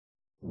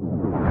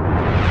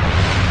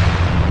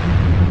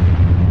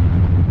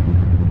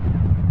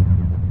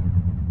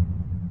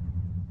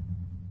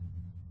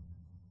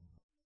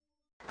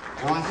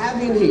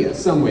in here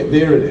somewhere,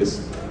 there it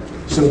is,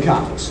 some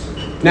cards.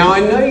 Now, I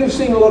know you've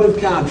seen a lot of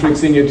card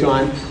tricks in your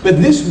time,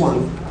 but this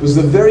one was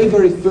the very,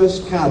 very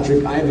first card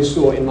trick I ever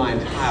saw in my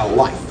entire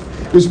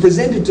life. It was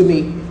presented to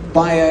me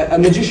by a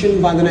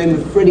magician by the name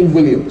of Freddy,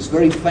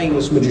 very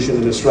famous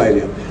magician in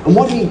Australia. And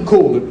what he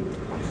called it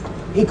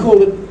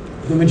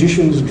the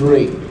Magician's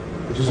Dream,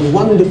 which is a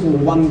wonderful,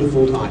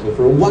 wonderful title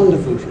for a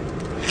wonderful trick.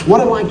 What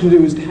I'd like to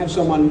do is to have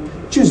someone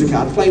choose a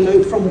card, play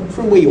mode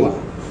from where you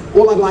are.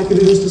 All I'd like you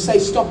to do is to say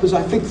stop as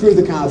I flick through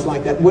the cards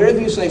like that. Wherever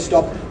you say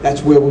stop,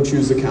 that's where we'll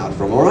choose the card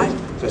from, all right?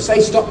 So say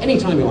stop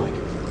anytime you like.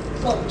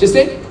 Just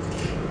then,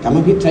 come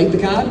up here, take the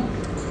card,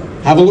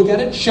 have a look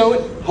at it, show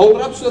it, hold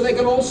it up so they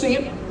can all see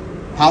it.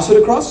 Pass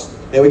it across.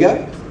 There we go.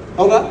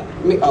 Hold up.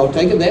 I'll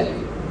take it there.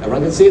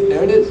 Everyone can see it.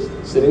 There it is,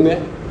 sitting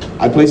there.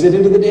 I place it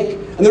into the deck.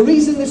 And the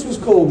reason this was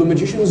called the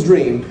Magician's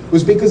Dream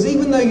was because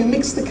even though you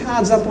mix the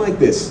cards up like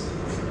this,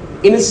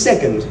 in a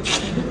second,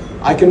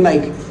 I can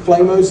make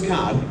Flamo's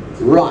card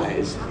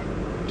rise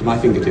to my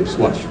fingertips.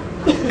 Watch.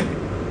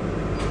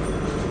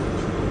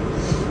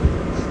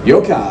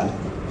 Your card,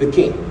 the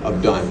King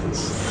of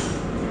Diamonds.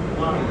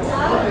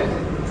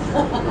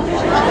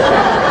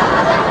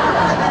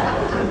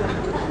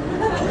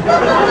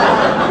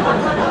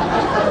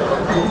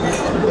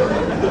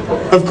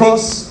 Of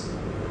course,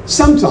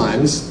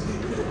 sometimes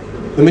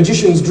the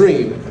magician's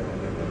dream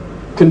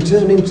can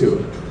turn into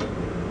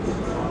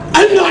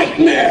a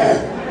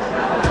nightmare.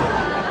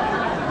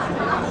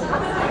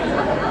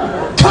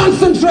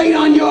 Concentrate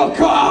on your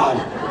card.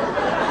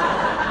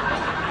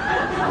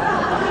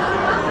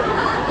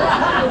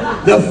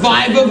 The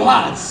Five of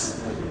Hearts.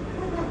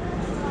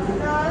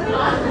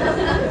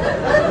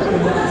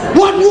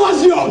 What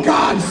was your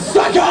card,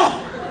 sucker?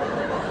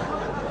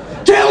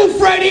 Tell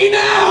Freddy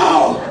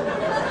now!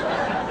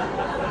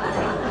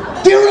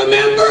 Do you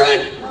remember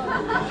it?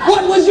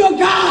 What was your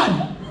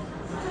card?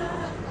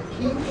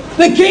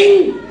 The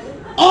King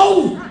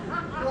of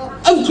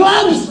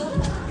Clubs?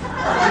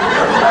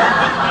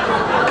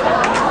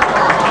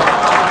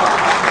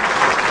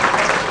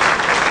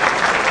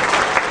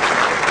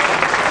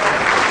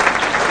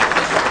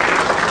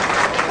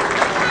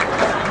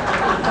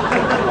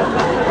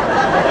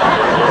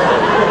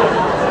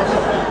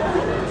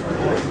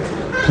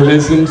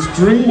 Pleasant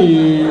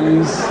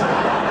dreams.